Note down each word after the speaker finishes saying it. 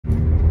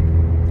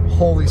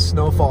Holy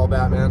snowfall,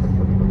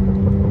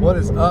 Batman. What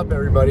is up,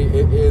 everybody?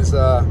 It is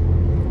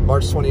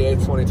March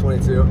 28th,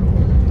 2022,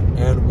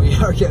 and we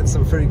are getting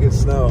some pretty good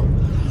snow.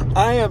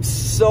 I am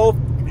so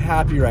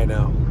happy right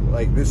now.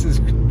 Like, this is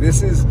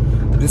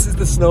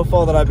the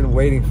snowfall that I've been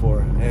waiting for,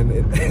 and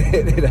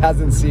it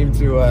hasn't seemed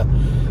to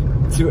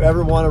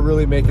ever want to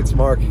really make its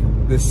mark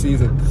this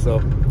season.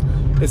 So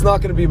it's not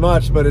going to be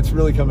much, but it's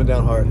really coming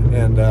down hard.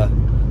 And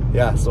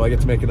yeah, so I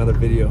get to make another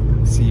video.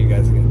 See you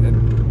guys again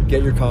and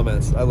get your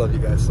comments. I love you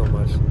guys so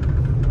much.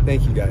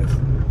 Thank you guys,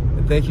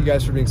 and thank you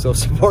guys for being so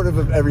supportive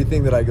of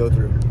everything that I go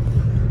through.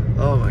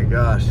 Oh my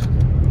gosh,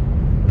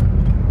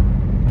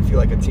 I feel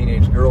like a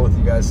teenage girl with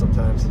you guys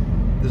sometimes.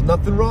 There's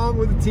nothing wrong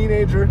with a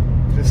teenager.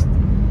 Just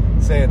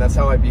saying, that's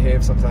how I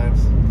behave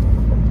sometimes.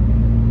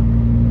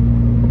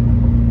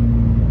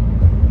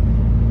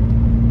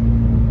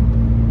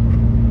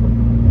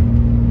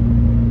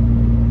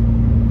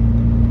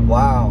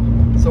 Wow.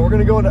 So we're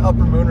gonna go into Upper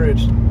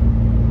Moonridge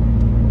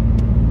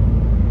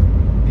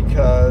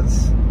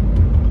because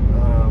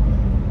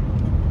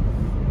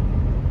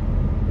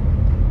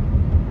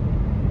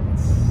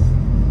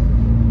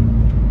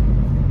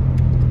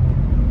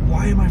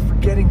why am I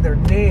forgetting their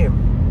name?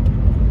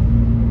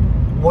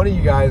 One of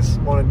you guys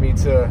wanted me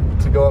to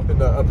go up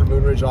into Upper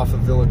Moonridge off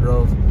of Villa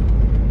Grove.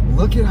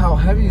 Look at how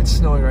heavy it's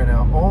snowing right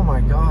now. Oh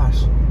my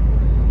gosh.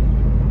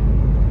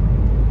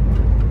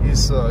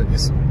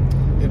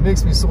 It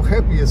makes me so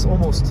happy. It's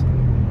almost,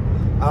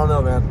 I don't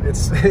know, man.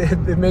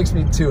 It makes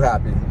me too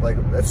happy. Like,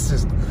 that's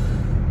just,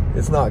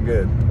 it's not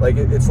good. Like,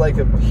 it's like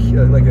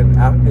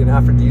an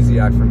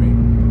aphrodisiac for me.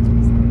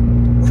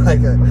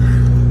 Like, I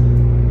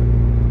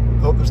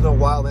hope there's no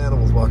wild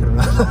animals walking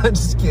around. I'm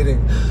just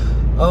kidding.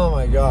 Oh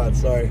my God,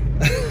 sorry.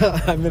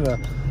 I'm in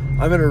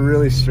a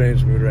really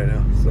strange mood right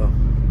now. So,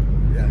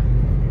 yeah.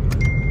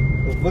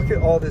 But look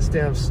at all this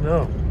damn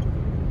snow.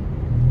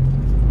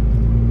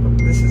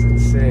 This is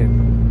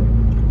insane.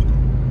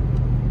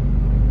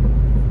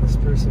 This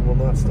person will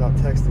not stop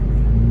texting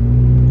me.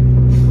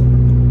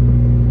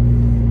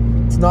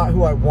 It's not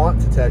who I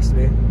want to text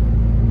me.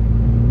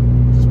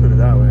 Just put it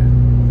that way.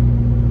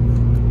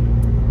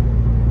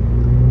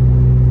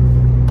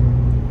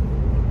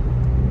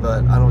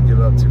 But I don't give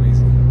up too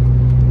easy.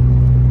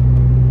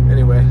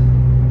 Anyway,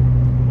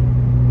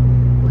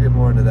 we'll get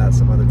more into that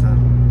some other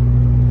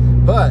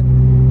time. But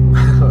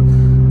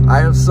I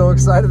am so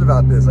excited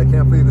about this. I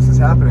can't believe this is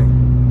happening.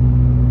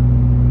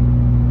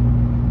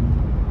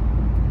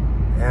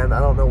 And I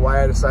don't know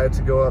why I decided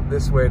to go up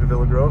this way to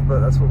Villa Grove, but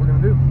that's what we're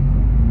gonna do.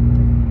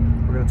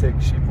 We're gonna take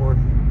Sheephorn.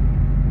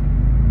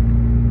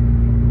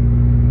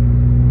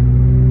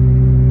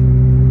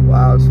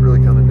 Wow, it's really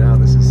coming down.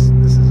 This is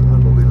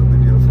unbelievably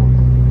beautiful.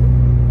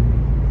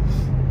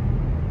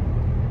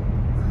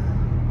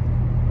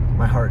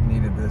 My heart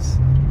needed this.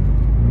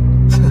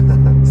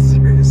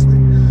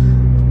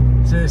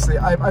 Seriously,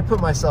 I put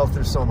myself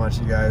through so much,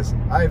 you guys.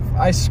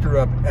 I screw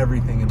up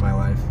everything in my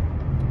life.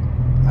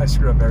 I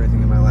screw up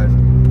everything in my life.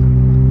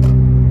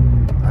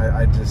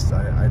 I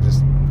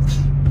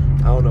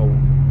don't know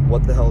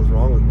what the hell is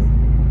wrong with me.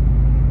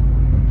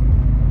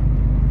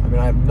 I mean,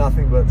 I have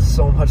nothing but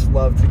so much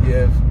love to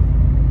give,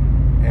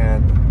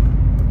 and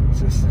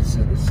it's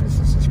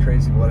just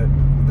crazy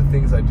the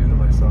things I do to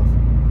myself.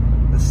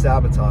 The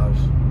sabotage,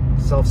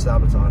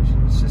 self-sabotage,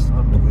 it's just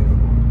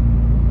unbelievable.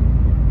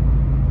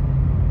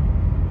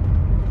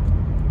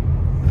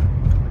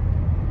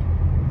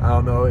 I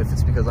don't know if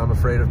it's because I'm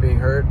afraid of being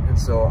hurt, and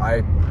so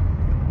I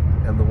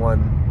am the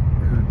one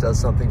who does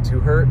something to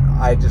hurt.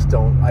 I just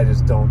don't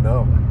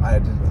know.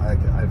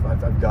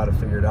 I've got to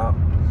figure it out.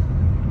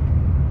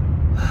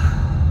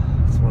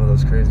 It's one of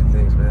those crazy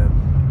things, man.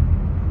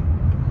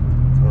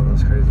 It's one of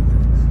those crazy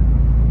things.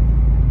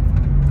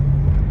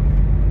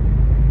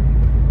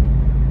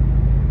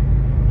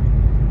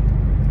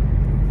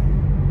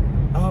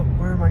 Oh,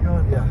 where am I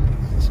going? Yeah,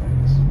 this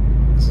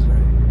is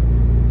right.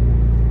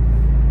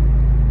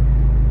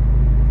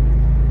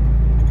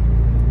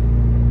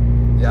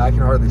 Yeah, I can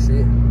hardly see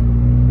it.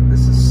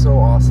 This is so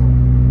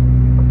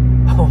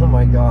awesome. Oh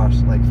my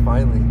gosh, like,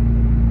 finally.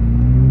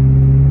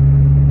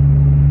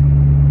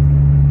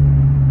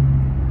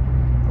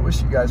 I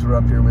wish you guys were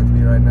up here with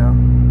me right now.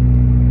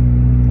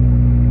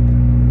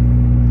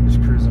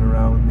 Just cruising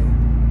around with me.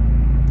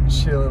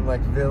 Chilling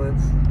like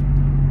villains.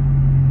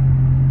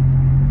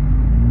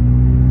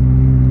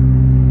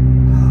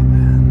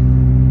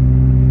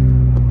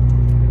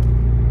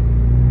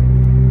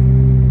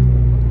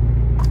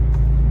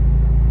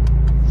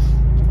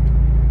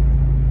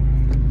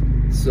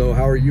 So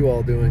how are you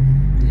all doing?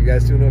 You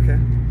guys doing okay?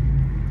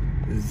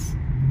 Is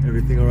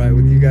everything all right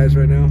with you guys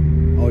right now?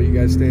 All you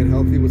guys staying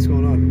healthy? What's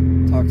going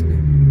on? Talk to me.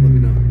 Let me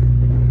know.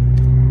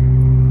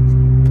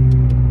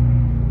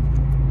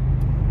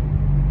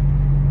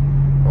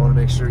 I want to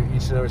make sure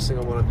each and every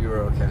single one of you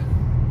are okay.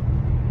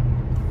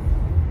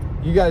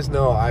 You guys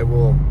know I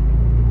will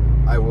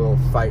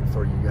fight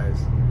for you guys.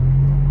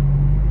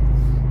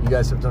 You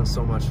guys have done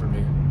so much for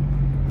me.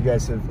 You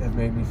guys have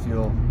made me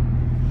feel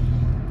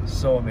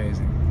so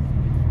amazing.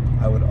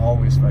 I would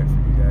always fight for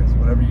you guys.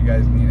 Whatever you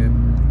guys needed,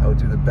 I would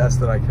do the best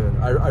that I could.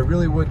 I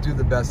really would do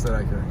the best that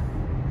I could.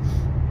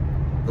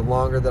 The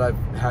longer that I've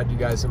had you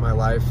guys in my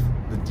life,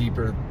 the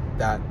deeper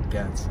that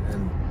gets.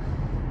 And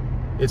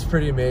it's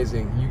pretty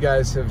amazing. You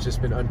guys have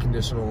just been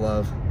unconditional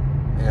love.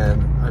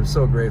 And I'm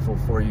so grateful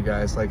for you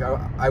guys. Like,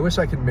 I wish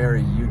I could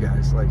marry you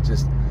guys. Like,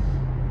 just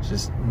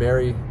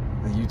marry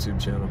the YouTube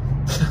channel.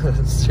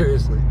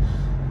 Seriously.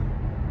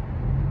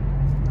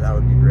 That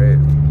would be great.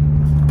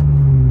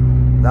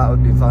 That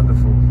would be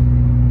wonderful.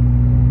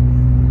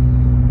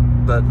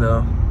 But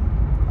no,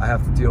 I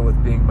have to deal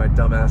with being my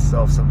dumbass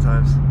self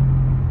sometimes.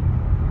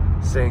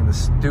 Saying the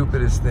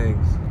stupidest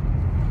things.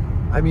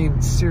 I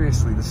mean,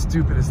 seriously, the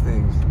stupidest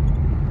things.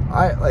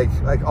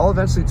 I'll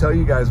eventually tell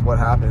you guys what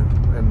happened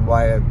and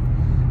why I've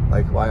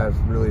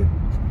really,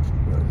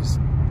 just,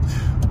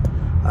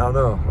 I don't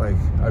know, like,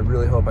 I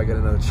really hope I get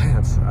another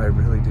chance. I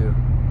really do.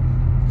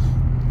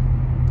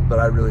 But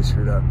I really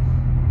screwed up.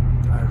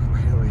 I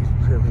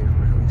really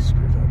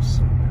screwed up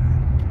so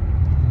bad.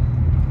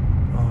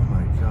 Oh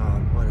my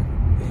God, what an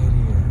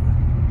idiot.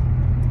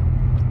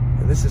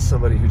 And this is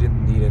somebody who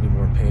didn't need any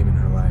more pain in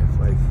her life.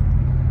 Like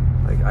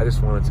I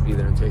just wanted to be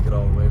there and take it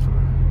all away from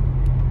her.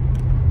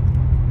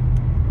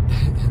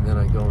 And then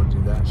I go and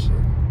do that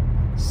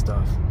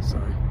stuff.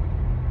 Sorry.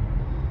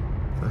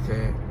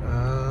 Okay,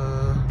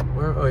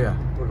 where, oh yeah,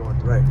 we're going,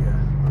 right, yeah,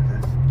 okay.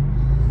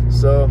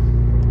 So,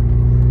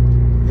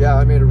 yeah,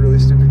 I made a really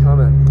stupid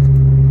comment.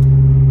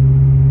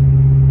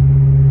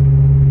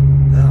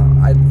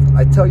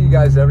 I tell you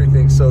guys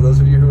everything, so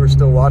those of you who are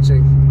still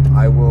watching,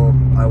 I will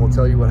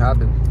tell you what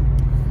happened.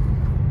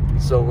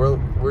 So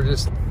we're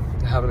just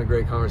having a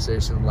great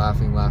conversation,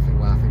 laughing.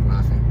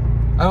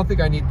 I don't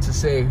think I need to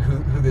say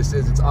who this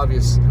is. It's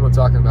obvious who I'm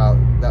talking about,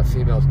 that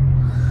female.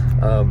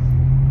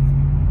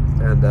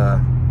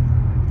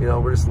 You know,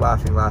 we're just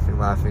laughing,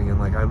 and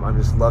like I'm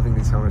just loving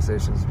these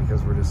conversations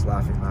because we're just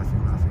laughing.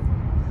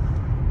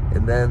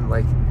 And then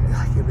like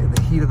in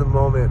the heat of the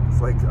moment, it's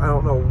like I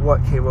don't know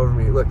what came over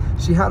me. Look,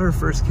 she had her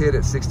first kid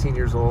at 16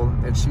 years old,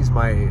 and she's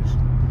my age.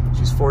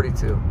 She's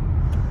 42,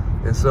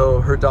 and so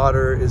her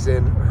daughter is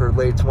in her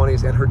late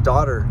 20s, and her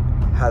daughter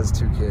has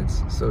 2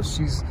 kids. So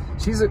she's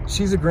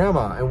a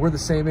grandma, and we're the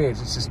same age.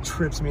 It just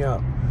trips me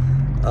out.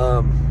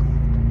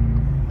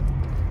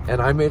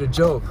 And I made a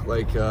joke,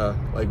 like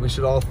we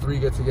should all 3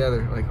 get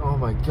together. Like, oh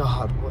my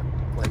God, what,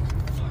 like,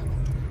 fuck,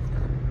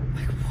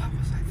 like what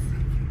was I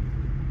thinking?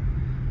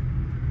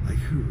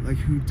 Like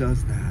who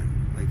does that?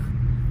 Like,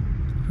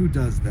 who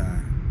does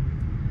that?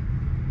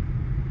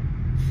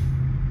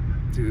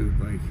 Dude,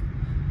 like,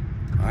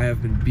 I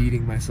have been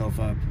beating myself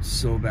up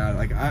so bad.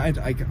 Like, I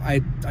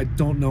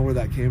don't know where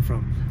that came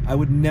from.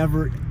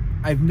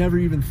 I've never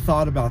even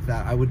thought about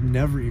that. I would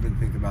never even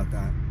think about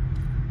that.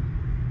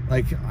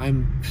 Like,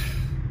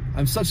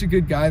 I'm such a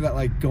good guy that,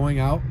 like, going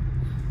out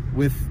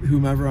with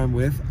whomever I'm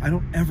with, I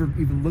don't ever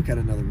even look at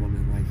another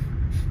woman. Like,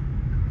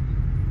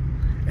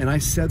 and I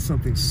said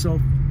something so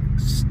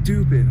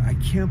stupid. I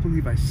can't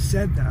believe I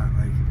said that.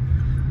 Like,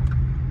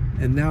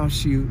 and now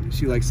she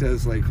like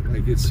says like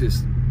it's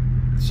just,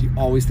 she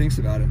always thinks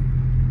about it.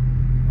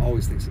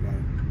 Always thinks about it.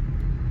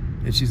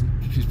 And she's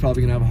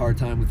probably gonna have a hard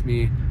time with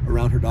me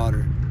around her daughter.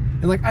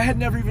 And like, I had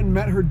never even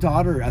met her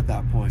daughter at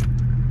that point.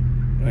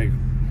 Like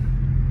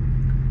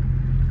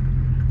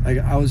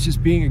I was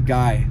just being a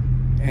guy,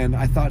 and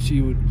I thought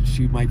she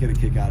might get a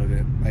kick out of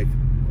it. Like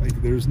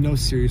there was no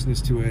seriousness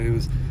to it.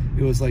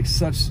 It was like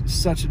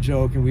such a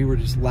joke, and we were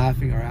just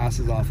laughing our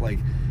asses off, like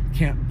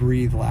can't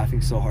breathe,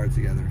 laughing so hard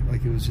together.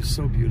 Like, it was just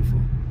so beautiful.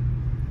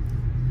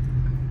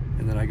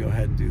 And then I go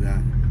ahead and do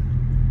that.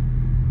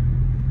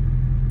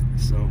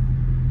 So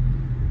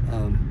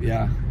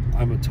yeah,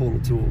 I'm a total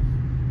tool.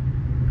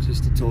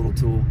 Just a total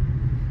tool.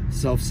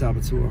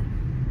 Self-saboteur.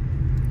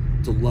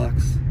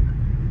 Deluxe.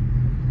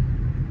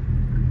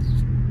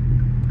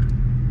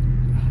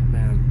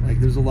 Like,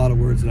 there's a lot of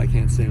words that I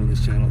can't say on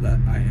this channel that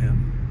I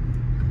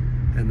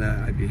am and that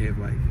I behave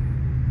like.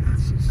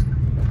 It's just...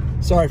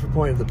 Sorry for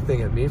pointing the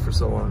thing at me for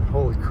so long.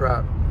 Holy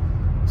crap.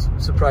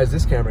 Surprised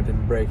this camera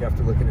didn't break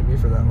after looking at me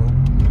for that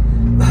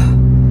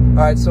long.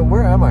 All right, so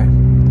where am I?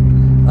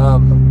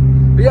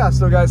 But yeah,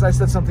 so guys, I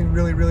said something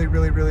really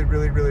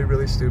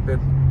stupid.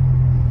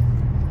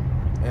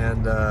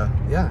 And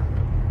yeah,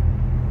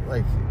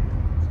 like,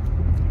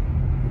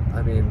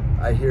 I mean,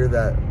 I hear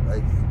that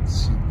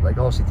like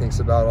all she thinks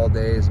about all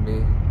day is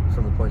me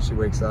from the point she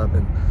wakes up,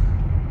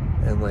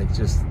 and like,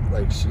 just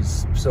like,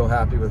 she's so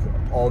happy with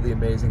all the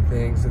amazing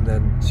things, and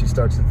then she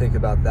starts to think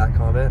about that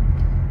comment,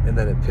 and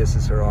then it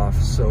pisses her off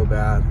so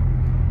bad,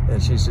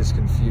 and she's just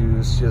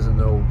confused. She doesn't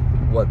know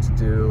what to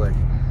do.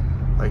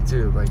 Like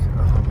dude, like,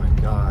 oh my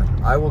God,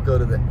 I will go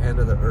to the end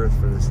of the earth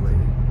for this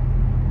lady.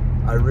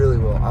 I really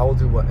will. I will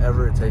do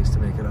whatever it takes to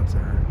make it up to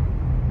her.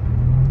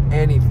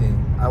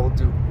 Anything. I will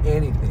do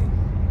anything.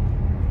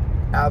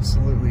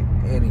 Absolutely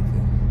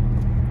anything.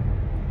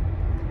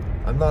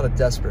 I'm not a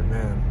desperate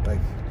man.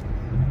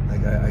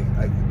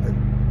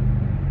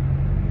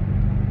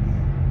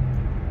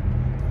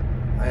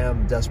 I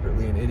am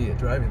desperately an idiot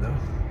driving though.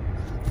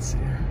 Let's see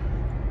here.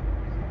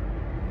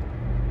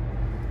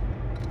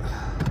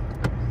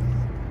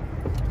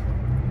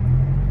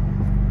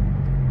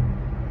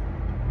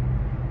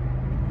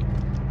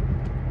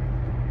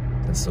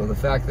 So the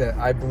fact that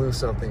I blew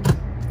something,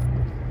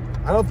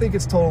 I don't think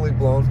it's totally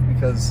blown,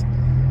 because,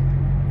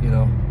 you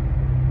know,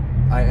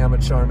 I am a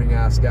charming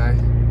ass guy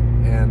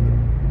and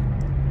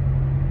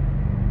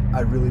I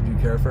really do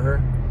care for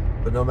her.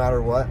 But no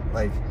matter what,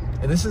 like,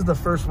 and this is the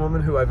first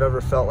woman who I've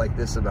ever felt like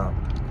this about,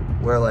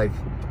 where like,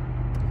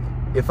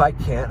 if I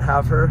can't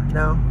have her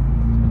now,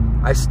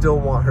 I still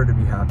want her to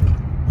be happy.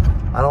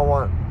 I don't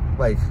want,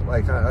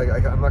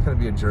 I'm not gonna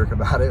be a jerk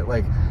about it.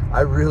 Like, I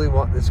really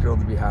want this girl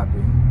to be happy,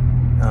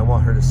 and I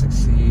want her to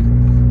succeed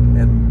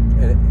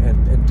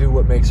and do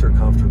what makes her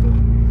comfortable.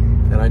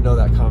 And I know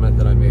that comment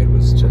that I made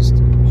was just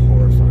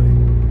horrifying.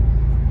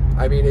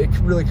 I mean, it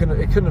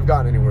couldn't have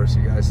gotten any worse,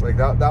 you guys. Like,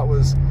 that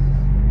was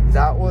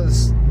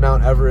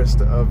Mount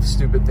Everest of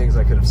stupid things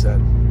I could have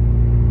said.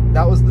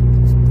 That was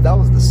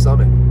the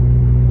summit.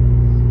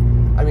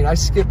 I mean, I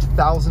skipped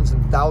thousands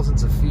and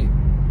thousands of feet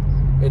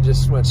and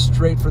just went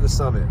straight for the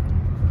summit.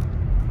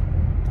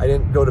 I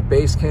didn't go to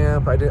base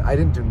camp. I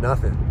didn't do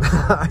nothing.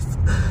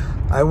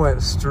 I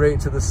went straight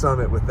to the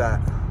summit with that.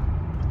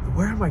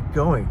 Where am I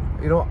going?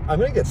 You know, I'm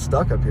gonna get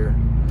stuck up here,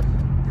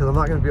 because I'm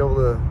not gonna be able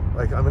to,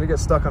 like, I'm gonna get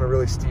stuck on a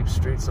really steep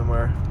street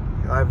somewhere.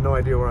 I have no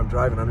idea where I'm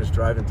driving. I'm just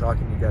driving,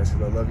 talking to you guys,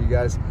 because I love you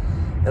guys.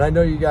 And I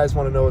know you guys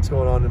want to know what's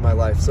going on in my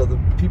life. So the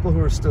people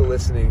who are still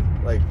listening,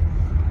 like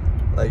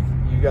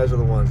you guys are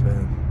the ones,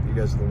 man. You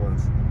guys are the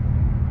ones.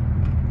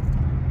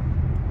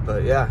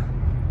 But yeah,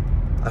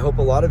 I hope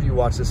a lot of you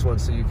watch this one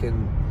so you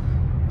can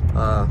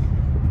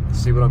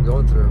see what I'm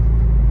going through.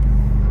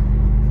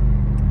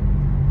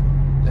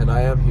 And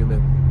I am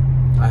human.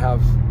 I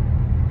have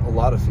a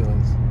lot of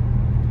feelings.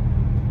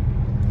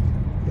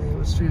 Hey,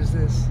 what street is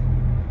this?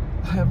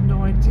 I have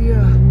no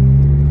idea.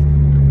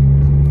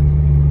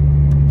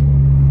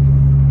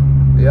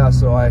 Yeah,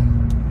 so I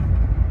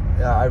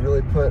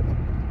really put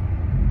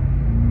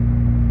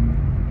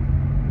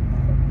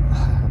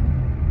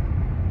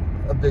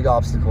a big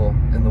obstacle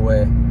in the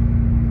way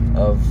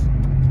of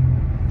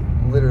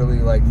literally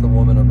like the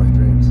woman of my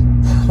dreams.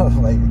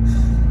 Like,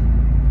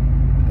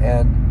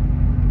 and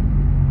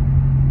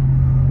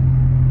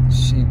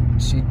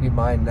she'd be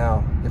mine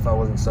now if I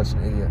wasn't such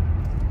an idiot.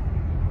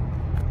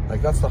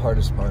 Like, that's the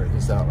hardest part,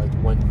 is that like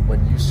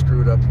when you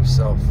screwed up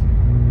yourself.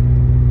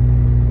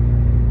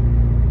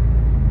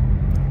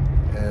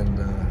 And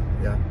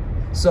yeah,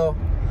 so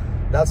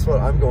that's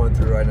what I'm going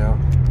through right now.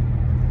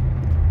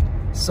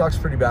 Sucks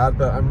pretty bad,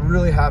 but I'm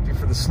really happy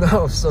for the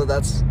snow, so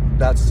that's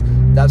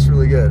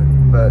really good.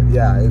 But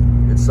yeah,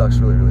 it sucks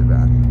really, really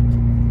bad.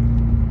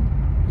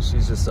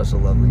 She's just such a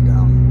lovely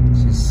gal.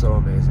 She's so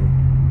amazing.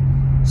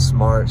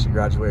 Smart. She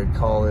graduated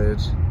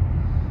college.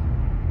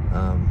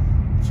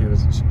 She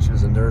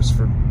was a nurse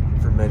for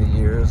many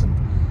years, and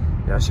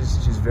yeah,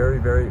 she's very,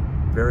 very,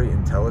 very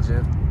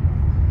intelligent.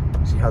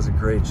 She has a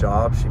great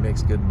job. She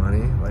makes good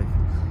money. Like,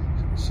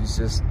 she's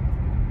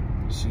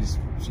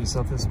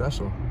something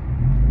special.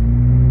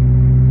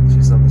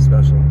 She's something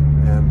special.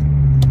 And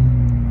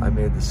I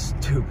made the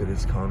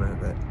stupidest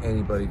comment that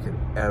anybody could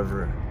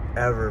ever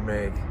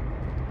make.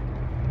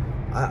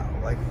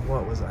 Like,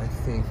 what was I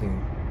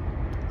thinking?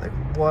 Like,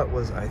 what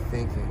was I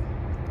thinking?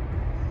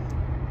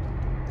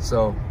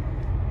 So,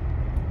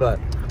 but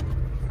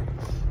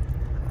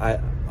I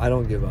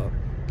don't give up.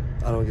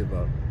 I don't give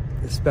up.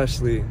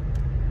 Especially,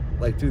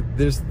 like, dude,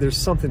 there's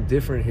something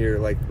different here.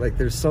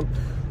 There's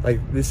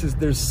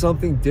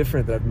something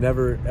different that I've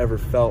never ever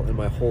felt in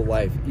my whole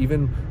life,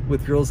 even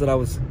with girls that I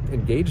was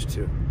engaged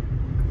to.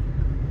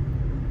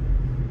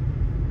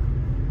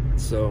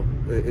 So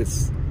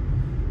it's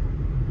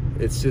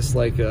just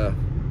like a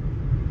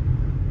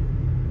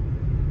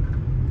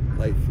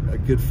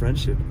good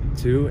friendship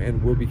too,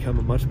 and will become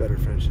a much better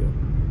friendship,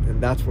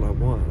 and that's what I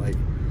want. Like,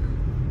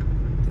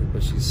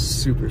 but she's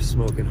super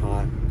smoking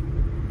hot,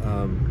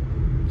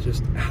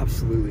 just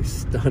absolutely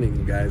stunning,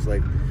 you guys.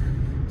 Like,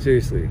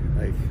 seriously,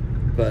 like,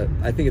 but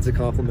I think it's a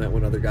compliment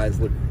when other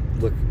guys look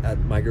at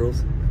my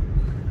girls,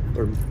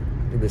 or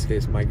in this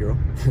case, my girl.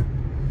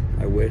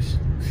 I wish.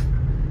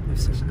 I'm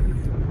such an idiot.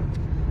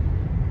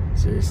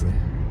 Seriously,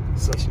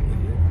 such an idiot.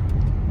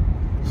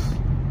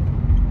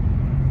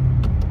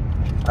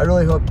 I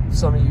really hope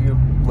some of you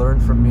learn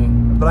from me,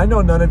 but I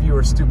know none of you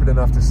are stupid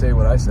enough to say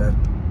what I said.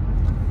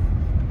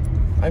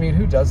 I mean,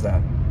 who does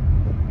that?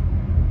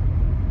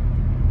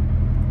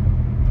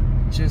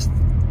 Just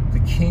the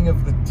king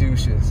of the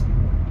douches.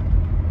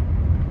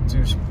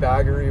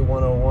 Douchebaggery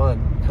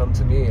 101. Come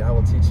to me. I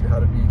will teach you how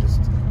to be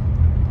just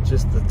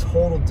the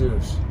total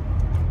douche.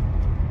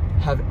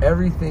 Have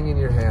everything in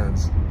your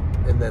hands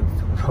and then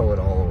throw it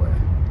all away.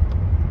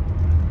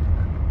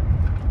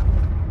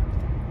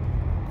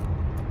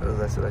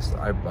 As I said,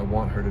 I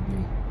want her to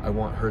be. I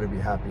want her to be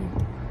happy.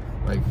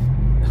 Like,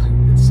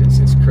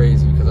 it's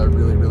crazy because I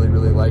really, really,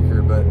 really like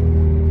her. But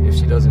if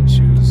she doesn't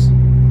choose,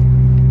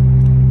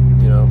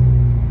 you know,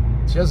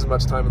 she has as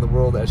much time in the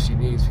world as she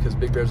needs, because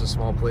Big Bear's a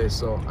small place.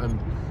 So I'm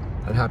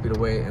happy to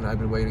wait, and I've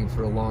been waiting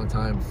for a long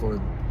time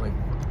for like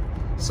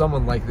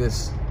someone like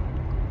this.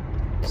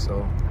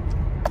 So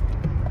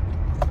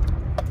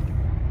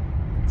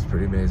it's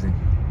pretty amazing.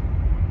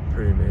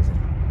 Pretty amazing.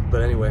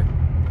 But anyway,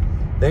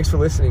 thanks for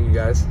listening, you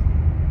guys.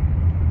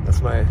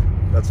 That's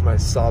my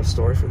sob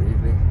story for the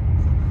evening.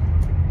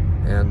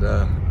 And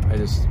I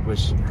just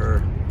wish her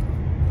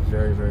a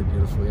very, very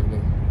beautiful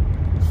evening,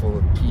 full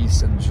of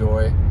peace and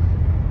joy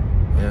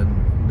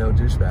and no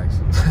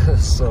douchebags.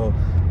 So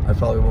I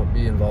probably won't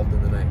be involved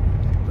in the night.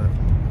 But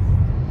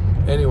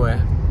anyway,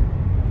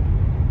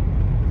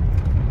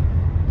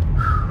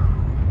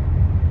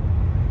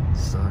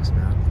 sucks,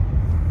 man.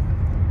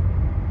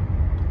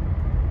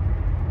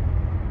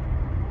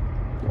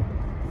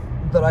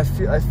 But I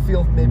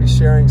feel maybe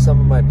sharing some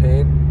of my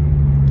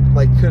pain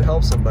like could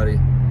help somebody.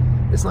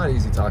 It's not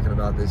easy talking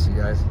about this, you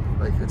guys.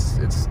 Like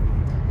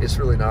it's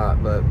really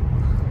not, but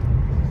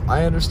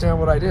I understand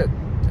what I did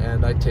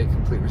and I take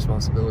complete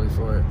responsibility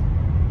for it.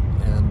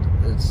 And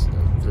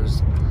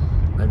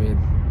I mean,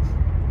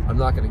 I'm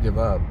not gonna give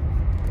up.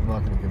 I'm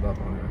not gonna give up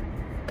on her.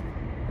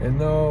 And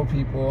no,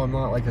 people, I'm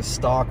not like a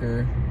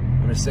stalker.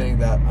 I'm just saying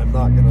that I'm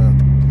not gonna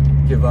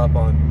give up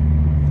on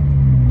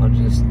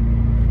just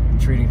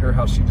treating her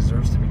how she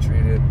deserves to be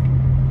treated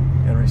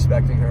and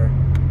respecting her.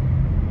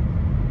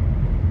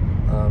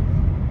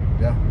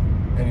 Yeah,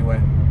 anyway.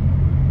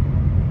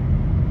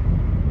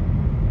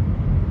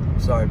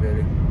 Sorry,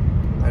 baby.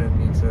 I didn't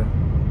mean to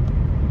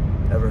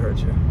ever hurt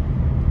you.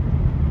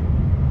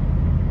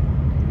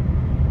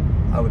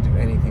 I would do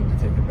anything to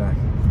take it back.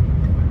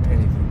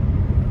 Anything.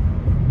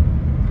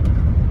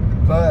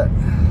 But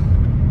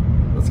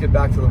let's get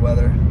back to the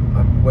weather.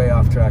 I'm way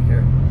off track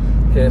here.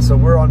 Okay, so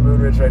we're on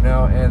Moonridge right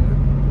now,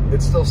 and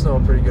it's still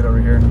snowing pretty good over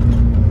here.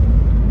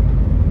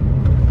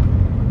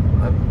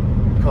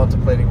 I'm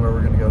contemplating where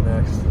we're gonna go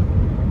next.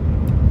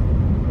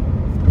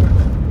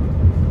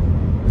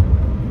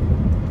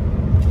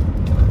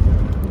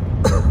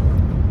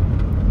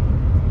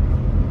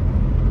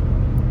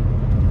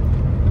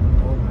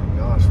 Oh my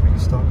gosh, will you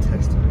stop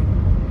texting me?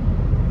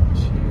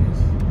 Jeez.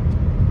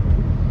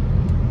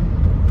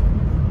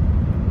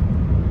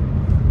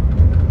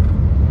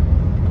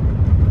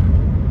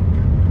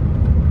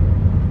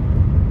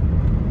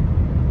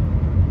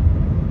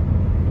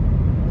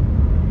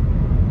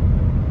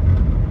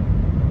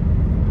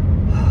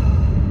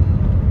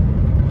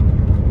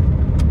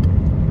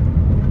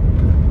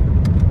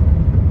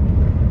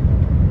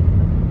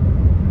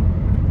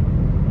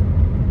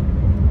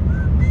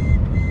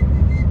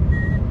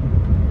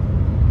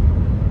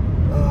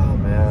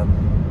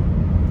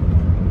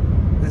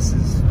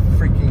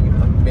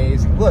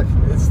 Look,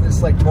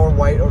 it's like more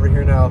white over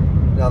here now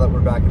that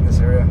we're back in this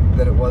area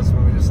than it was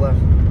when we just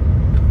left.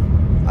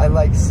 I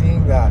like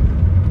seeing that.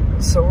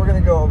 So we're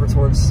gonna go over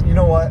towards, you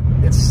know what?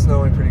 It's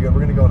snowing pretty good.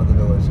 We're gonna go into the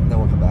village and then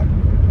we'll come back.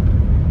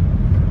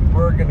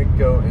 We're gonna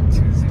go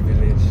into the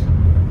village.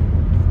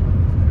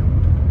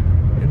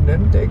 And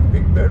then take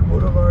Big Bed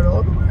Boulevard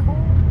all the way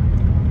home.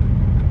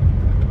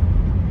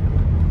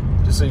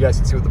 Just so you guys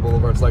can see what the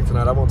boulevard's like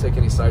tonight. I won't take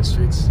any side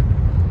streets.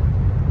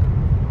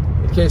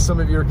 In case some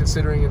of you are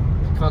considering and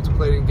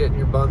contemplating getting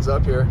your buns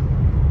up here,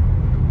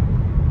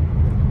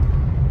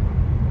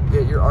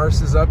 get your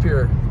arses up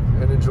here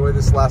and enjoy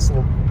this last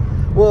little.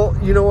 Well,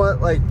 you know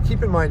what? Like,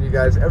 keep in mind, you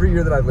guys. Every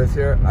year that I've lived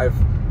here,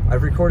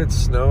 I've recorded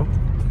snow.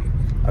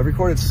 I've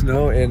recorded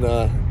snow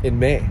in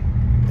May,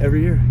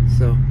 every year.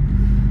 So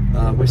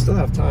we still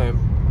have time.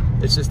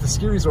 It's just the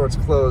ski resorts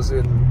close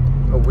in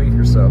a week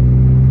or so.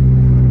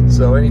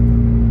 So any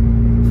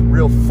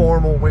real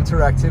formal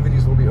winter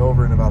activities will be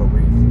over in about a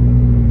week.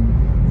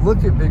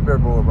 Look at Big Bear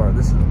Boulevard.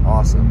 This is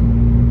awesome.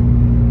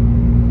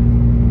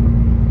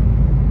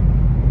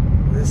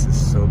 This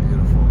is so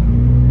beautiful.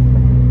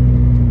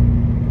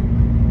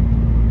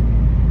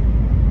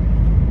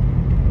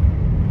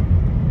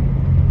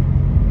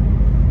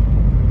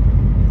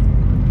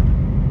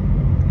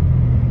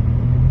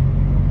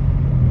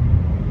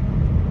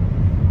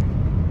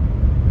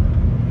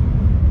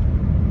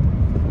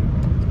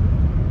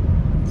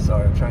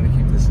 Sorry, I'm trying to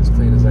keep this as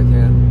clean as I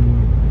can.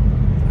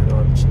 I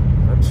know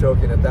I'm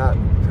choking at that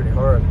pretty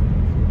hard.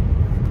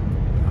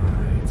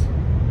 Alright.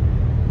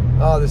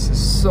 Oh, this is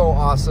so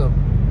awesome.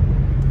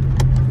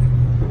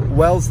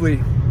 Wellesley.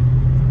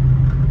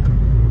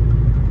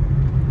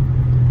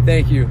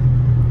 Thank you.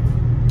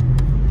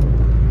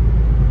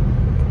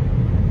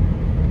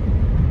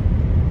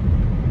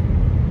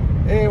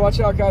 Hey, watch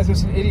out, guys.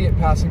 There's an idiot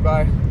passing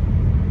by.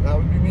 That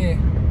would be me.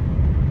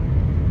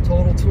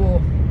 Total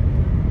tool.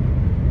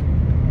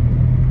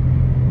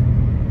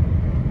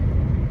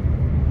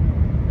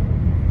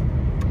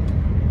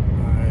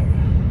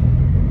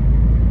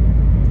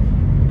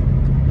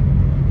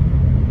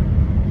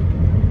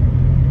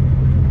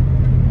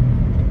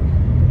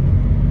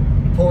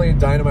 Napoleon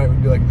Dynamite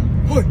would be like,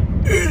 what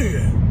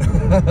idiot!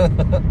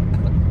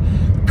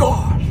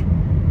 Gosh!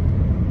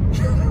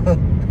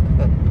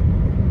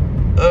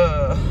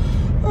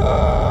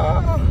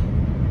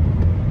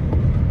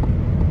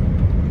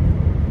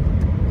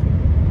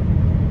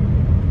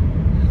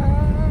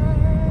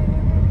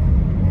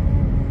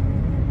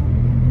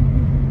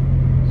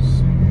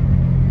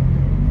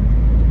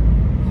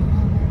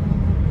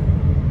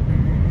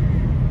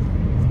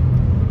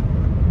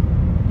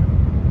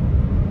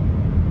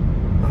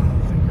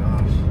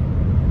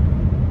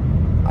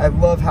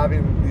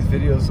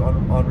 videos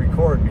on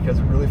record, because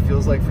it really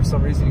feels like for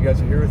some reason you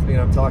guys are here with me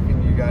and I'm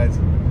talking to you guys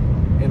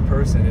in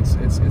person. It's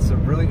a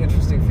really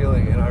interesting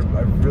feeling, and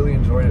I've really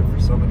enjoyed it for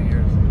so many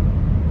years.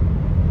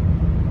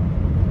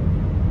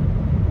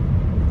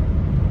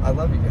 I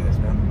love you guys,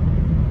 man.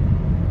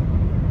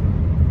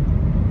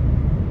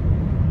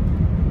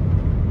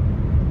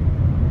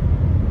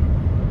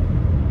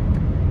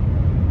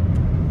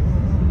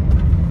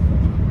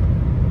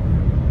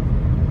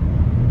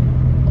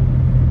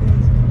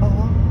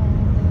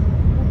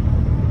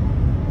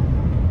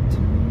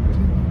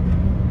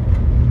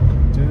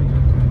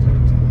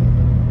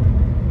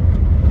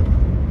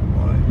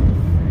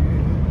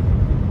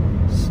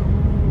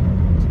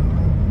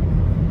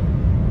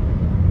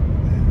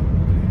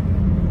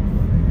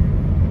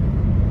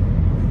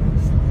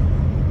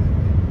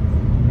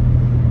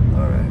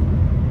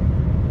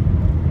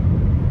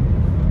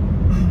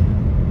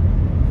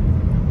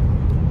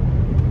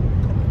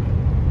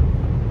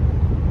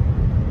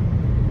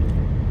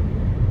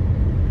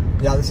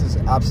 Yeah, this is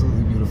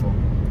absolutely beautiful.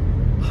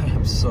 I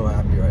am so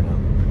happy right now.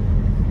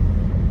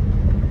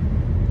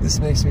 This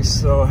makes me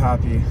so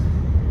happy.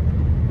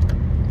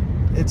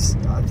 It's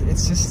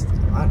just,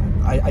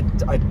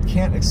 I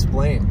can't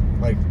explain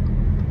like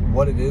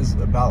what it is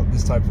about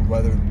this type of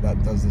weather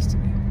that does this to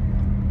me.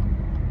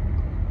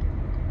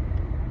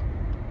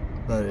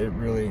 But it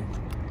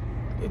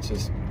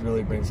just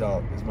really brings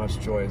out as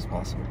much joy as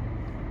possible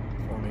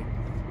for me.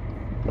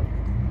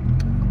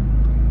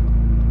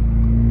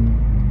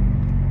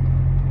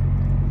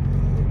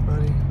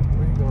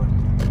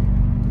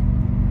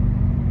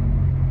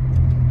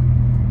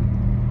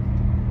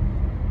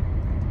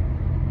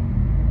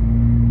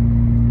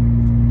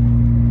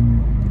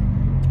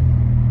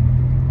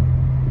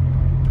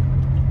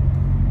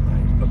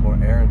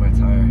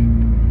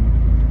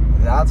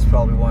 That's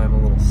probably why I'm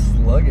a little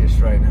sluggish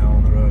right now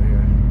on the road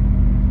here.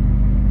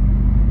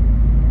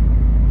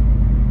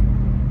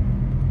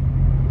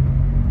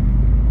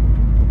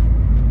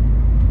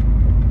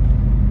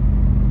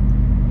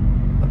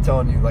 I'm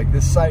telling you, like,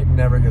 this site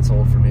never gets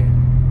old for me.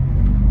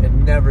 It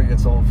never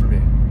gets old for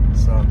me.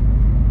 So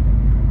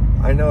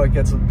I know it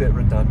gets a bit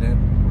redundant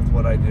with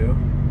what I do,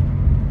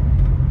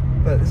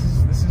 but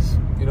this is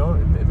you know,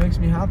 it makes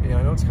me happy.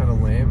 I know it's kind of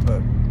lame,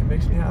 but it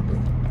makes me happy.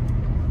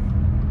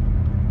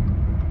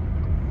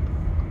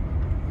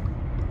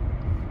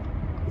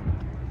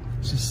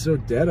 It's just so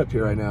dead up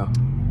here right now.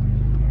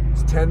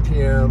 It's 10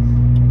 p.m.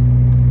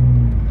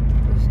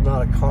 There's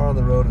not a car on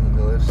the road in the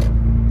village.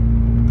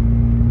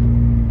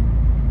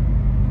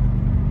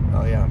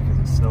 Oh yeah, because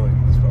it's snowing.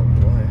 That's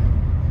probably why.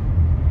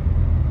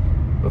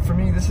 But for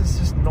me, this is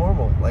just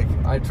normal. Like,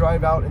 I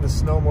drive out in the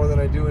snow more than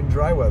I do in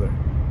dry weather.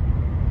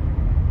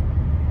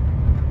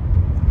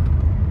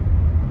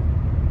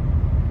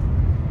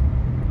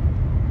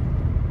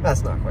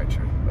 That's not quite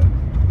true, but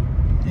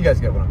you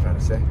guys get what I'm trying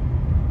to say.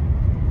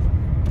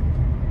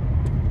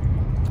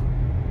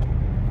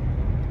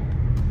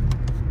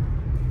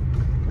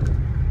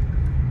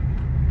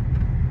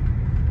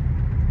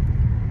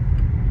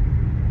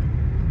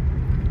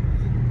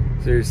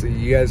 Seriously,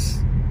 you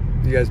guys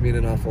mean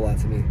an awful lot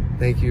to me.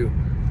 Thank you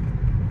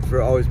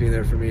for always being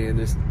there for me and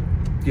just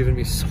giving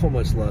me so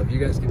much love. You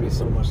guys give me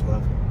so much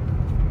love.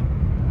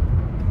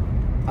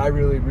 I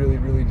really, really,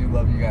 really do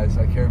love you guys.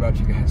 I care about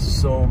you guys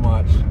so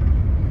much.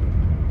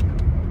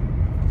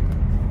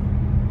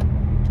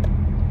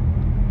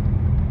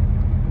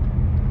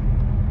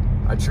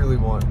 I truly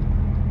want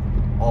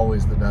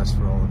always the best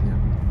for all of you.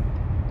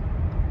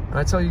 And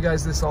I tell you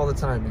guys this all the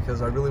time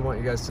because I really want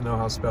you guys to know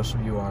how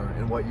special you are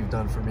and what you've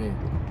done for me.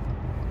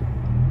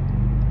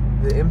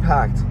 The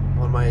impact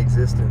on my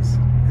existence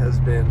has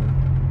been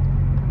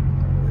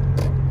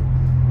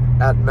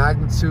at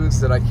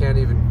magnitudes that I can't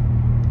even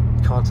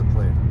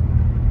contemplate.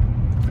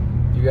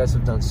 You guys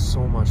have done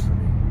so much for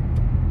me.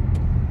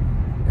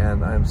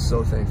 And I'm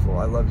so thankful.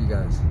 I love you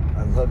guys.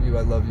 I love you,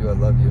 I love you, I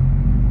love you.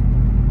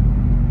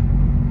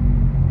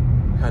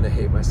 I kind of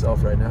hate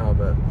myself right now,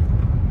 but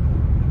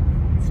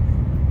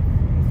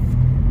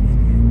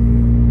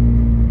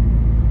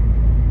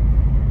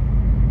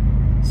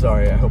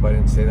sorry, I hope I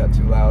didn't say that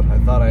too loud. I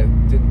thought I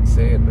didn't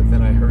say it, but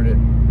then I heard it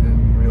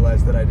and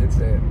realized that I did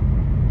say it.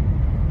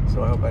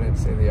 So I hope I didn't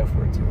say the F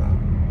word too loud.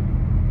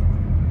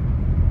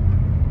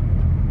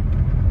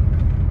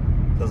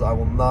 Because I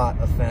will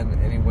not offend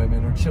any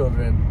women or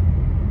children,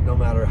 no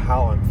matter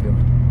how I'm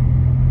feeling.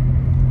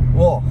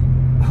 Well,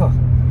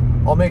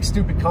 I'll make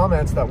stupid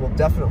comments that will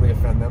definitely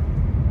offend them.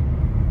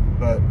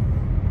 But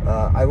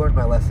I learned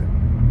my lesson.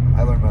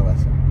 I learned my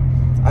lesson.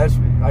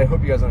 I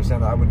hope you guys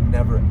understand that I would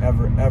never,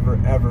 ever, ever,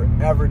 ever,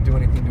 ever do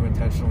anything to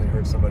intentionally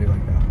hurt somebody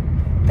like that.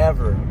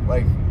 Ever.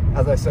 Like,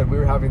 as I said, we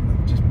were having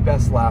just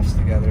best laughs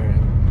together,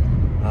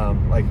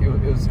 and like it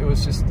was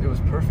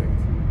perfect.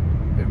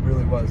 It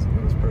really was.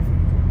 It was perfect.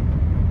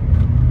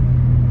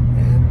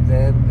 And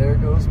then there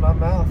goes my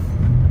mouth.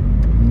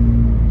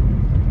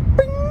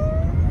 Bing!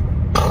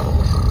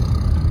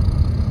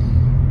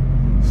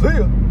 See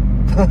ya.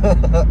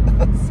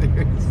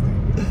 Seriously.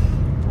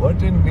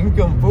 What in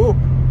nincompoop?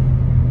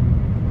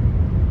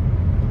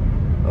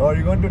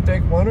 you going to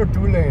take 1 or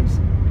 2 lanes?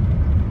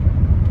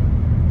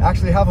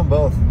 Actually, have them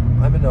both.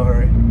 I'm in no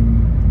hurry.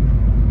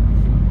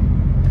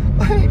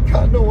 I ain't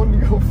got no one to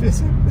go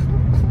visit.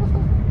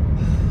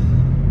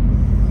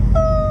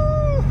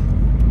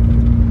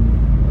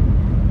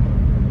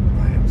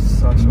 I am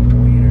such a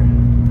wiener.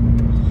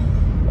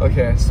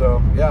 Okay,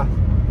 so yeah,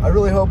 I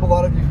really hope a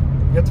lot of you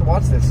get to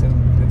watch this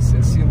and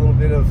see a little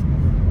bit of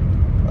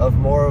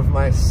more of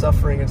my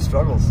suffering and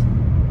struggles.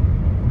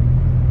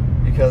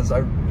 Because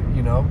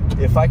you know,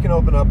 if I can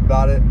open up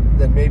about it,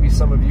 then maybe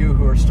some of you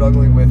who are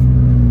struggling with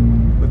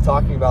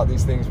talking about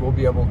these things will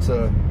be able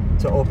to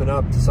open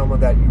up to someone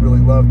that you really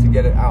love to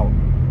get it out.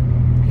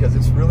 Because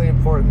it's really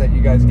important that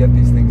you guys get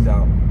these things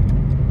out.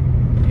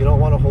 You don't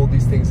want to hold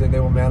these things in. They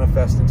will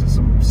manifest into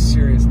some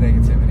serious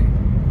negativity.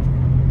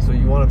 So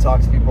you want to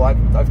talk to people.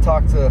 I've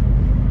talked to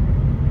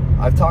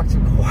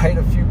quite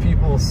a few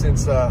people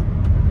since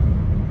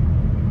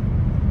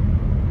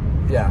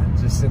yeah,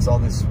 just since all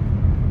this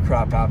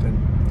crap happened.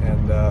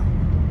 And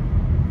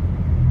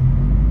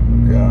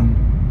yeah,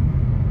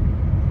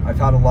 I've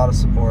had a lot of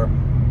support,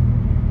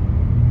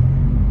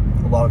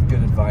 a lot of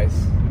good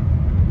advice.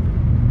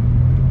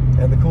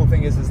 And the cool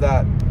thing is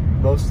that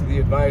most of the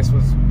advice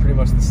was pretty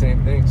much the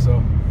same thing.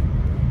 So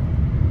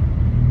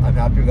I'm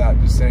happy with that.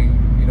 Just saying,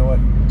 you know what,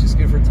 just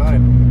give her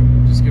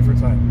time. Just give her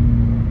time.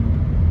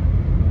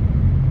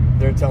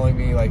 They're telling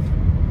me, like,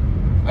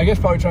 I guess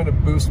probably trying to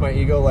boost my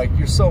ego, like,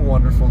 you're so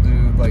wonderful,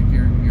 dude. Like,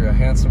 you're a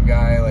handsome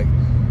guy. Like,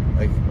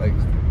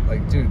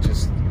 dude,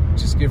 just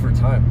give her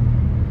time.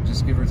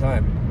 Just give her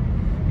time,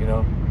 you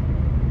know?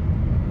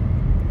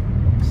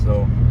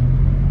 So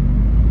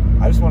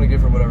I just want to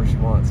give her whatever she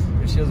wants.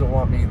 If she doesn't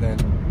want me, then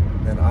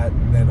I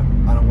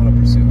don't want to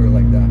pursue her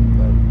like that.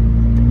 But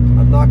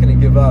I'm not going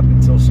to give up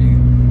until she,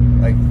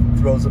 like,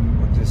 throws up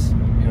or just,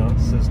 you know,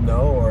 says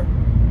no, or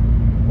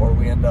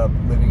we end up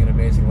living an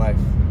amazing life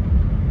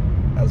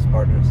as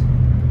partners.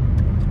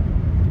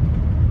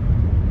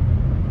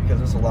 Because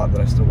there's a lot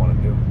that I still want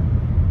to do.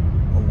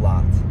 A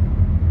lot.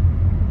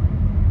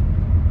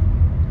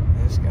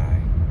 This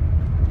guy.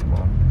 Come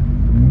on.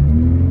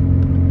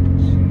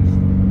 Jeez.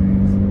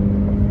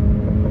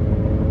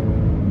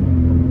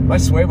 My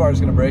sway bar is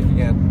going to break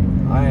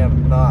again. I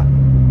am not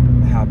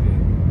happy.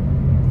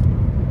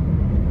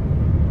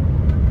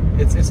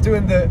 It's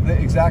doing the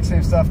exact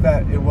same stuff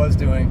that it was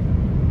doing.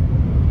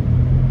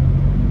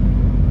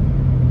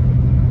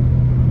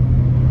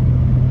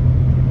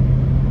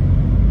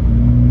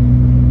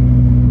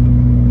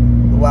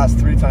 Last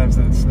 3 times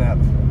that it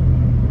snapped.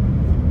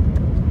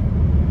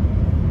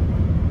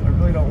 I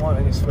really don't want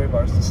any sway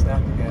bars to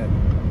snap again.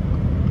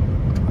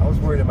 I was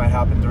worried it might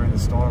happen during the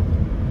storm.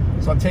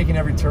 So I'm taking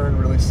every turn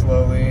really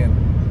slowly and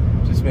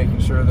just making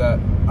sure that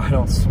I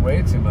don't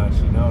sway too much,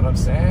 you know what I'm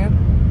saying?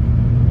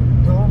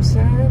 You know what I'm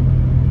saying?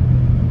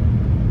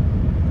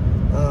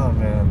 Oh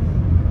man.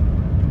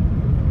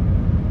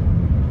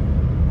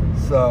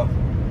 So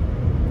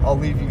I'll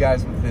leave you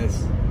guys with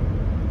this.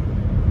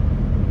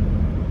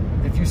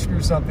 If you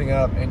screw something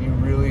up and you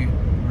really,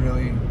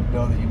 really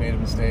know that you made a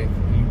mistake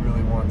and you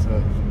really want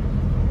to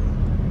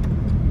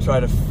try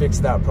to fix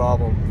that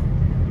problem,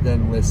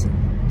 then listen.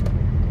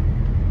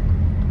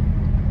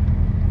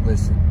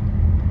 Listen.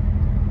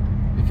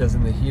 Because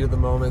in the heat of the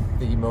moment,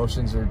 the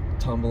emotions are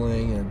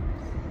tumbling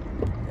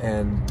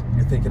and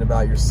you're thinking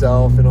about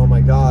yourself and, oh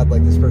my God,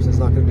 like, this person's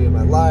not going to be in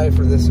my life,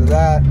 or this or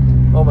that.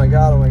 Oh my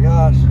God, oh my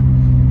gosh.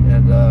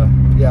 And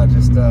yeah,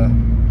 just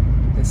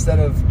instead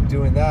of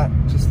doing that,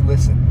 just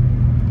listen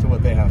to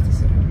what they have to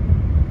say,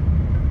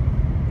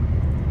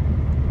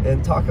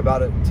 and talk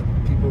about it to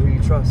people who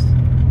you trust,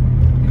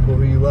 people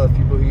who you love,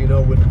 people who you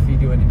know wouldn't feed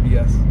you any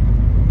BS.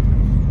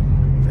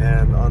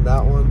 And on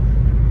that one,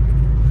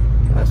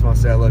 I just want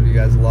to say I love you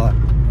guys a lot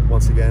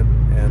once again,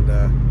 and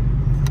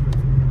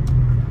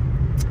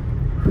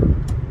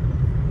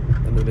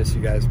I'm gonna miss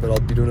you guys, but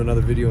I'll be doing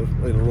another video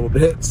in a little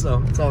bit,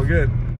 so it's all good.